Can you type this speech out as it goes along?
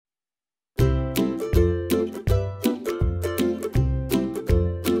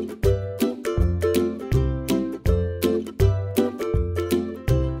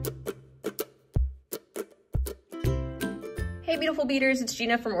beaders, it's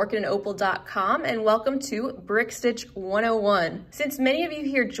Gina from orchidandopal.com and welcome to Brick Stitch 101. Since many of you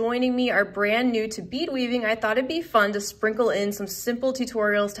here joining me are brand new to bead weaving, I thought it'd be fun to sprinkle in some simple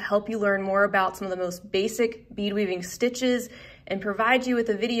tutorials to help you learn more about some of the most basic bead weaving stitches and provide you with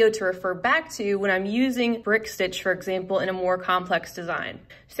a video to refer back to when I'm using brick stitch, for example, in a more complex design.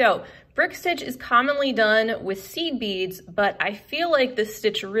 So brick stitch is commonly done with seed beads, but I feel like this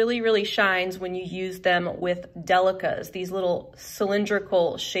stitch really shines when you use them with Delicas, these little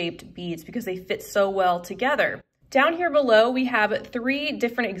cylindrical shaped beads, because they fit so well together. Down here below, we have 3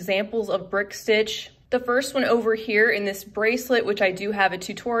 different examples of brick stitch. The first one over here in this bracelet, which I do have a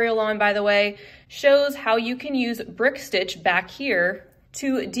tutorial on, by the way, shows how you can use brick stitch back here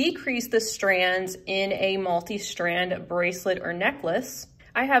to decrease the strands in a multi-strand bracelet or necklace.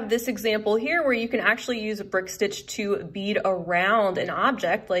 I have this example here where you can actually use a brick stitch to bead around an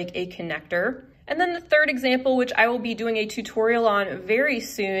object like a connector. And then the third example, which I will be doing a tutorial on very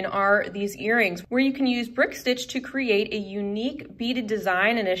soon, are these earrings, where you can use brick stitch to create a unique beaded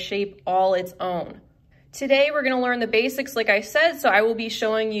design and a shape all its own. Today, we're gonna learn the basics, like I said, so I will be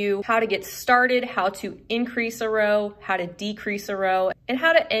showing you how to get started, how to increase a row, how to decrease a row, and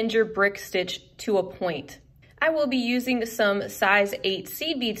how to end your brick stitch to a point. I will be using some size 8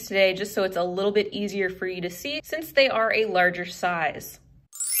 seed beads today, just so it's a little bit easier for you to see, since they are a larger size.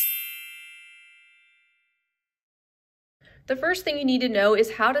 The first thing you need to know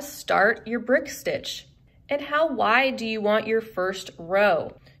is how to start your brick stitch. And how wide do you want your first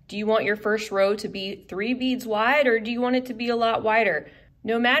row? Do you want your first row to be 3 beads wide, or do you want it to be a lot wider?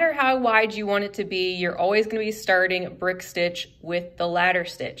 No matter how wide you want it to be, you're always going to be starting brick stitch with the ladder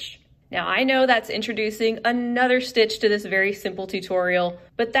stitch. Now I know that's introducing another stitch to this very simple tutorial,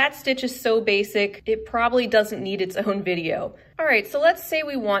 but that stitch is so basic, it probably doesn't need its own video. All right, so let's say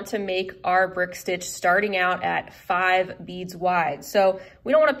we want to make our brick stitch starting out at 5 beads wide. So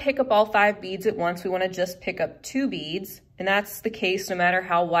we don't want to pick up all 5 beads at once, we want to just pick up 2 beads. And that's the case no matter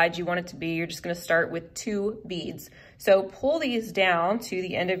how wide you want it to be, you're just going to start with 2 beads. So pull these down to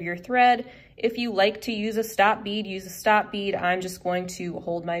the end of your thread. If you like to use a stop bead, use a stop bead. I'm just going to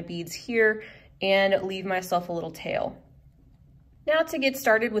hold my beads here and leave myself a little tail. Now to get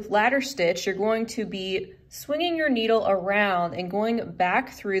started with ladder stitch, you're going to be swinging your needle around and going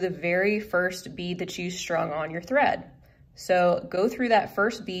back through the very first bead that you strung on your thread. So go through that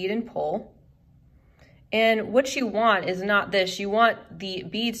first bead and pull. And what you want is not this, you want the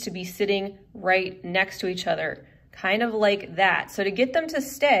beads to be sitting right next to each other, kind of like that. So to get them to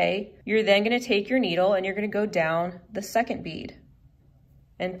stay, you're then gonna take your needle and you're gonna go down the second bead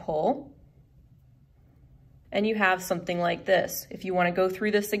and pull. And you have something like this. If you wanna go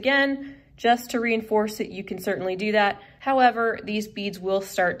through this again, just to reinforce it, you can certainly do that. However, these beads will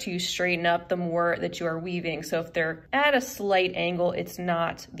start to straighten up the more that you are weaving. So if they're at a slight angle, it's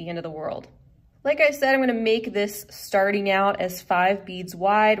not the end of the world. Like I said, I'm gonna make this starting out as 5 beads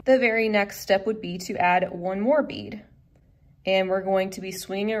wide. The very next step would be to add 1 more bead. And we're going to be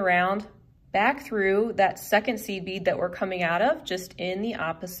swinging around back through that second seed bead that we're coming out of, just in the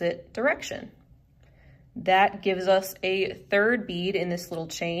opposite direction. That gives us a 3rd bead in this little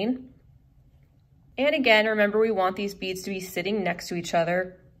chain. And again, remember we want these beads to be sitting next to each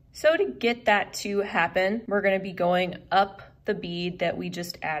other. So to get that to happen, we're gonna be going up the bead that we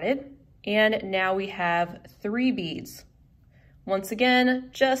just added. And now we have 3 beads. Once again,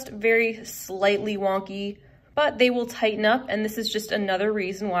 just very slightly wonky, but they will tighten up, and this is just another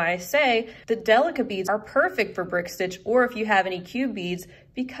reason why I say the Delica beads are perfect for brick stitch, or if you have any cube beads,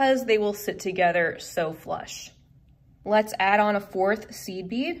 because they will sit together so flush. Let's add on a 4th seed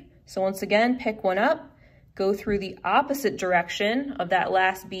bead. So once again, pick one up, go through the opposite direction of that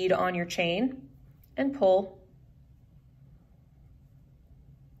last bead on your chain, and pull.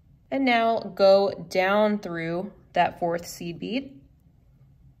 And now go down through that 4th seed bead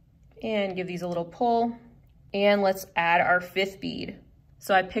and give these a little pull. And let's add our 5th bead.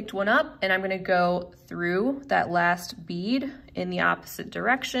 So I picked one up and I'm gonna go through that last bead in the opposite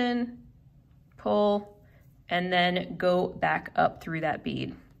direction, pull, and then go back up through that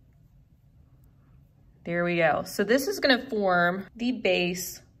bead. There we go. So this is gonna form the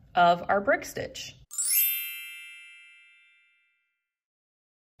base of our brick stitch.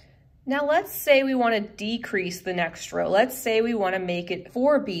 Now let's say we want to decrease the next row. Let's say we want to make it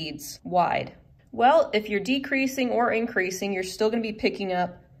 4 beads wide. Well, if you're decreasing or increasing, you're still going to be picking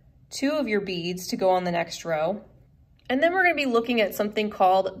up 2 of your beads to go on the next row. And then we're going to be looking at something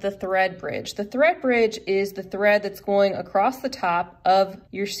called the thread bridge. The thread bridge is the thread that's going across the top of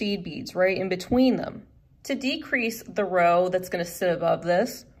your seed beads, right in between them. To decrease the row that's going to sit above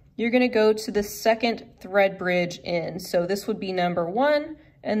this, you're gonna go to the second thread bridge in. So this would be number 1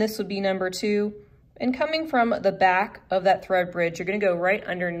 and this would be number 2. And coming from the back of that thread bridge, you're gonna go right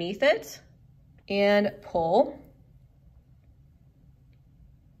underneath it and pull.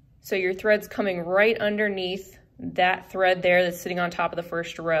 So your thread's coming right underneath that thread there that's sitting on top of the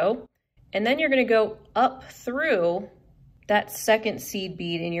first row. And then you're gonna go up through that second seed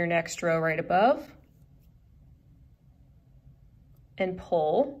bead in your next row right above and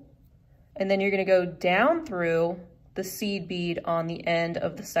pull. And then you're gonna go down through the seed bead on the end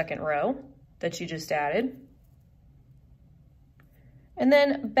of the second row that you just added. And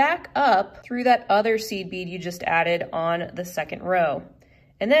then back up through that other seed bead you just added on the second row.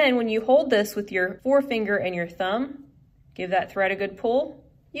 And then when you hold this with your forefinger and your thumb, give that thread a good pull,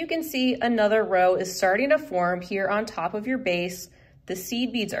 you can see another row is starting to form here on top of your base. The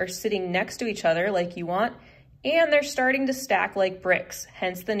seed beads are sitting next to each other like you want, and they're starting to stack like bricks,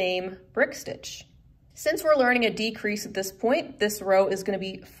 hence the name brick stitch. Since we're learning a decrease at this point, this row is going to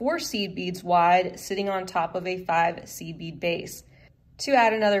be 4 seed beads wide, sitting on top of a 5 seed bead base. To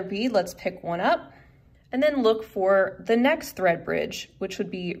add another bead, let's pick one up and then look for the next thread bridge, which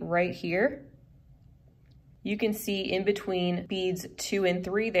would be right here. You can see in between beads 2 and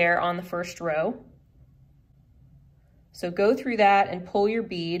 3 there on the first row. So go through that and pull your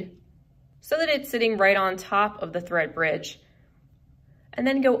bead so that it's sitting right on top of the thread bridge. And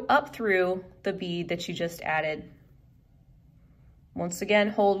then go up through the bead that you just added. Once again,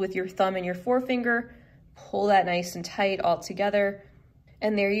 hold with your thumb and your forefinger, pull that nice and tight all together.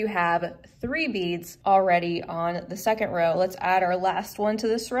 And there you have 3 beads already on the second row. Let's add our last one to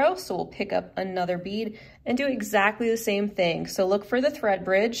this row. So we'll pick up another bead and do exactly the same thing. So look for the thread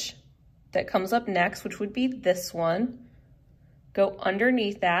bridge that comes up next, which would be this one. Go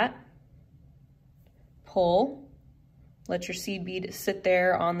underneath that, pull, let your seed bead sit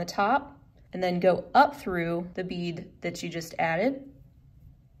there on the top, and then go up through the bead that you just added.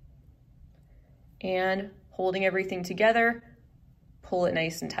 And holding everything together, pull it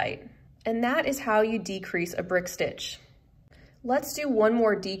nice and tight. And that is how you decrease a brick stitch. Let's do one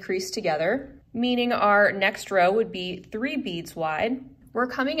more decrease together, meaning our next row would be 3 beads wide. We're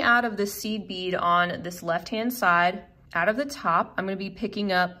coming out of the seed bead on this left-hand side. Out of the top, I'm gonna be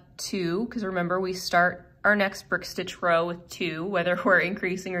picking up 2, because remember we start our next brick stitch row with 2, whether we're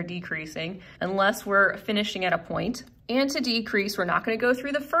increasing or decreasing, unless we're finishing at a point. And to decrease, we're not gonna go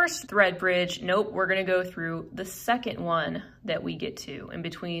through the first thread bridge. Nope, we're gonna go through the second one that we get to in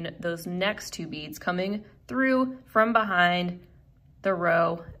between those next 2 beads, coming through from behind the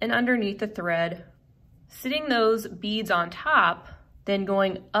row and underneath the thread, sitting those beads on top, then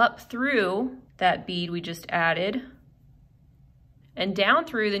going up through that bead we just added and down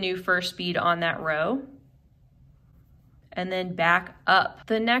through the new first bead on that row, and then back up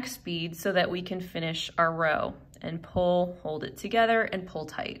the next bead so that we can finish our row and pull, hold it together and pull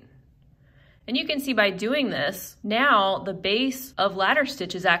tight. And you can see by doing this, now the base of ladder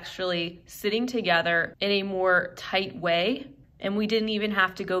stitch is actually sitting together in a more tight way, and we didn't even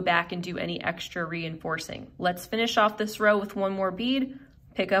have to go back and do any extra reinforcing. Let's finish off this row with one more bead,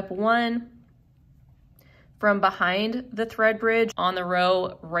 pick up 1 from behind the thread bridge on the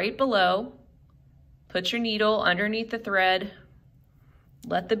row right below, put your needle underneath the thread,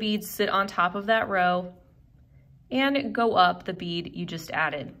 let the beads sit on top of that row, and go up the bead you just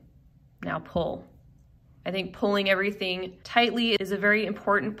added. Now pull. I think pulling everything tightly is a very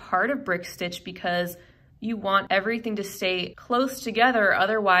important part of brick stitch because you want everything to stay close together,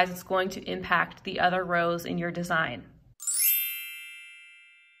 otherwise it's going to impact the other rows in your design.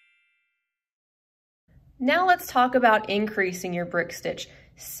 Now let's talk about increasing your brick stitch.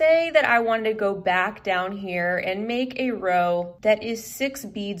 Say that I wanted to go back down here and make a row that is 6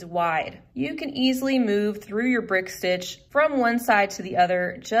 beads wide. You can easily move through your brick stitch from one side to the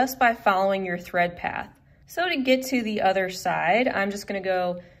other just by following your thread path. So to get to the other side, I'm just gonna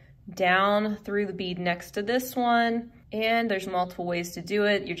go down through the bead next to this one, and there's multiple ways to do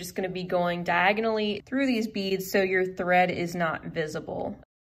it. You're just gonna be going diagonally through these beads so your thread is not visible.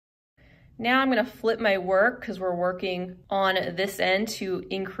 Now I'm gonna flip my work because we're working on this end to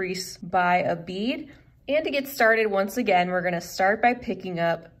increase by a bead. And to get started, once again, we're gonna start by picking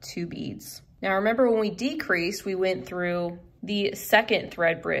up 2 beads. Now remember when we decreased, we went through the second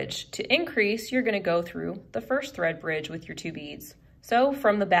thread bridge. To increase, you're gonna go through the first thread bridge with your 2 beads. So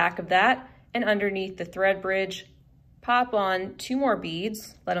from the back of that and underneath the thread bridge, pop on 2 more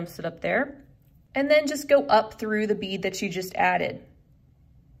beads, let them sit up there, and then just go up through the bead that you just added.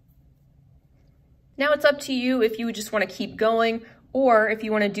 Now it's up to you if you just want to keep going or if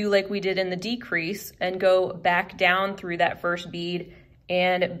you want to do like we did in the decrease and go back down through that first bead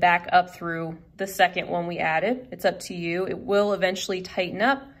and back up through the second one we added. It's up to you. It will eventually tighten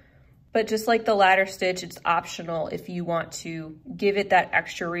up, but just like the ladder stitch, it's optional if you want to give it that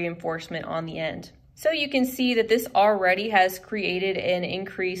extra reinforcement on the end. So you can see that this already has created an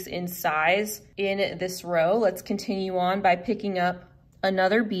increase in size in this row. Let's continue on by picking up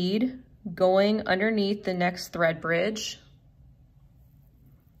another bead, going underneath the next thread bridge,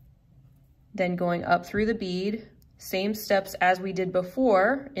 then going up through the bead. Same steps as we did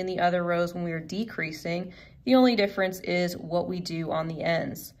before in the other rows when we were decreasing. The only difference is what we do on the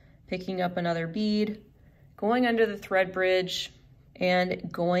ends. Picking up another bead, going under the thread bridge,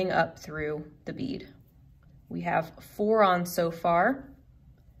 and going up through the bead. We have 4 on so far.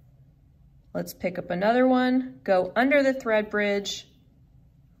 Let's pick up another one, go under the thread bridge,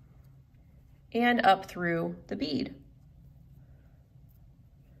 and up through the bead.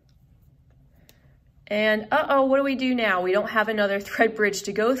 And what do we do now? We don't have another thread bridge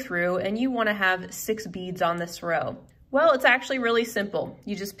to go through, and you want to have 6 beads on this row. Well, it's actually really simple.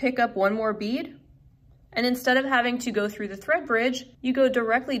 You just pick up one more bead, and instead of having to go through the thread bridge, you go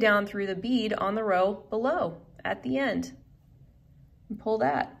directly down through the bead on the row below at the end. And pull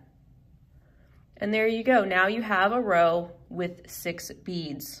that. And there you go. Now you have a row with 6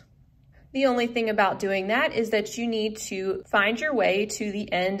 beads. The only thing about doing that is that you need to find your way to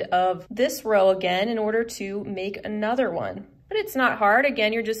the end of this row again in order to make another one. But it's not hard.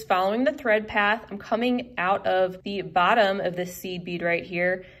 Again, you're just following the thread path. I'm coming out of the bottom of this seed bead right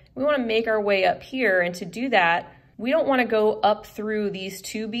here. We want to make our way up here, and to do that, we don't want to go up through these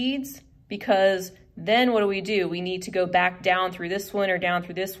 2 beads, because then what do? We need to go back down through this one or down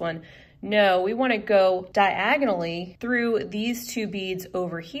through this one. No, we want to go diagonally through these 2 beads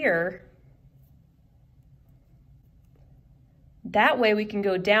over here. That way we can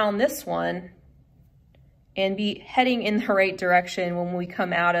go down this one and be heading in the right direction when we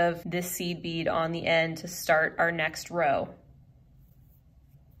come out of this seed bead on the end to start our next row.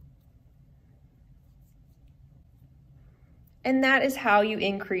 And that is how you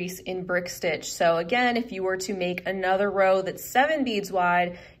increase in brick stitch. So again, if you were to make another row that's 7 beads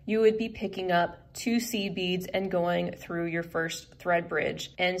wide, you would be picking up 2 seed beads and going through your first thread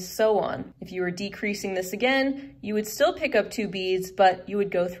bridge, and so on. If you were decreasing this again, you would still pick up 2 beads, but you would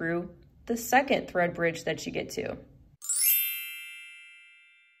go through the second thread bridge that you get to.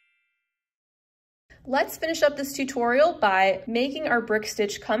 Let's finish up this tutorial by making our brick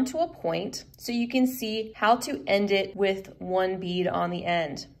stitch come to a point so you can see how to end it with 1 bead on the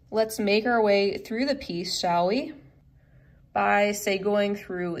end. Let's make our way through the piece, shall we? By, say, going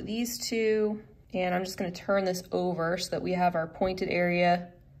through these 2, and I'm just going to turn this over so that we have our pointed area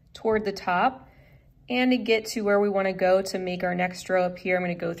toward the top. And to get to where we want to go to make our next row up here, I'm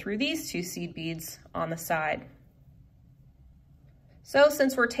going to go through these 2 seed beads on the side. So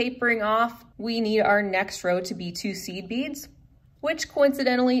since we're tapering off, we need our next row to be 2 seed beads, which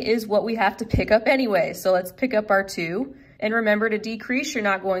coincidentally is what we have to pick up anyway. So let's pick up our 2. And remember, to decrease, you're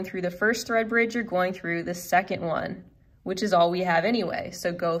not going through the first thread bridge, you're going through the second one, which is all we have anyway.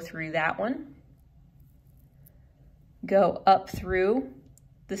 So go through that one. Go up through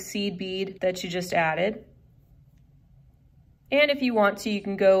the seed bead that you just added. And if you want to, you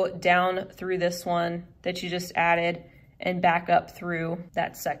can go down through this one that you just added and back up through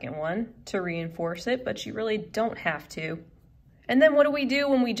that second one to reinforce it, but you really don't have to. And then what do we do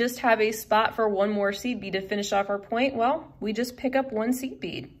when we just have a spot for 1 more seed bead to finish off our point? Well, we just pick up 1 seed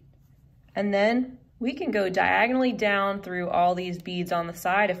bead. And then we can go diagonally down through all these beads on the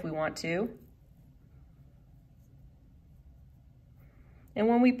side if we want to. And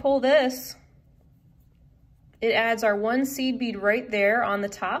when we pull this, it adds our 1 seed bead right there on the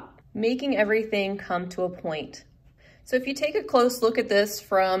top, making everything come to a point. So if you take a close look at this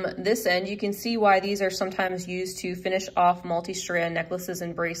from this end, you can see why these are sometimes used to finish off multi-strand necklaces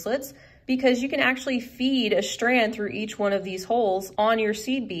and bracelets, because you can actually feed a strand through each one of these holes on your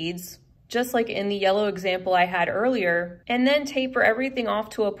seed beads, just like in the yellow example I had earlier, and then taper everything off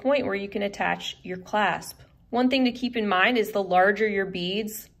to a point where you can attach your clasp. One thing to keep in mind is the larger your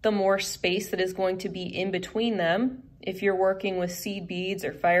beads, the more space that is going to be in between them. If you're working with seed beads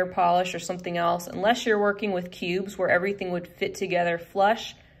or fire polish or something else, unless you're working with cubes where everything would fit together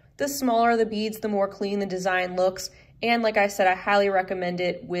flush, the smaller the beads, the more clean the design looks. And like I said, I highly recommend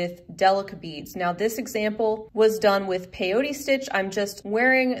it with Delica beads. Now this example was done with peyote stitch. I'm just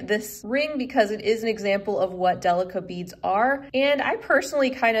wearing this ring because it is an example of what Delica beads are. And I personally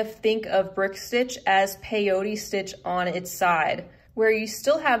kind of think of brick stitch as peyote stitch on its side, where you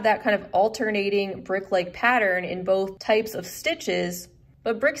still have that kind of alternating brick-like pattern in both types of stitches,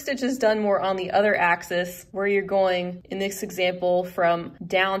 But brick stitch is done more on the other axis, where you're going, in this example, from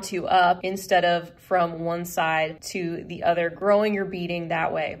down to up instead of from one side to the other, growing your beading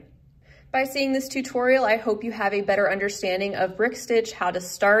that way. By seeing this tutorial, I hope you have a better understanding of brick stitch, how to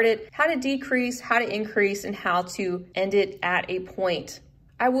start it, how to decrease, how to increase, and how to end it at a point.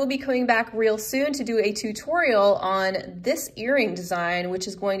 I will be coming back real soon to do a tutorial on this earring design, which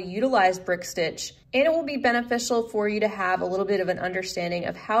is going to utilize brick stitch, and it will be beneficial for you to have a little bit of an understanding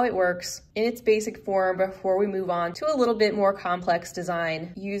of how it works in its basic form before we move on to a little bit more complex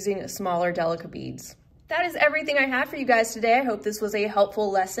design using smaller Delica beads. That is everything I had for you guys today. I hope this was a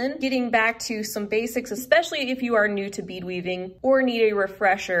helpful lesson, getting back to some basics, especially if you are new to bead weaving or need a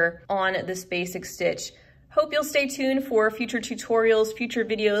refresher on this basic stitch. Hope you'll stay tuned for future tutorials, future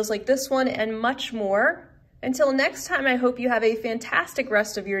videos like this one, and much more. Until next time, I hope you have a fantastic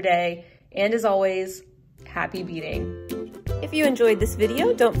rest of your day, and as always, happy beading. If you enjoyed this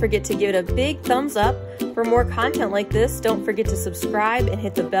video, don't forget to give it a big thumbs up. For more content like this, don't forget to subscribe and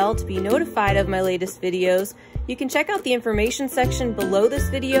hit the bell to be notified of my latest videos. You can check out the information section below this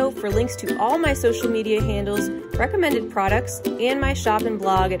video for links to all my social media handles, recommended products, and my shop and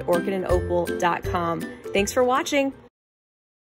blog at orchidandopal.com. Thanks for watching.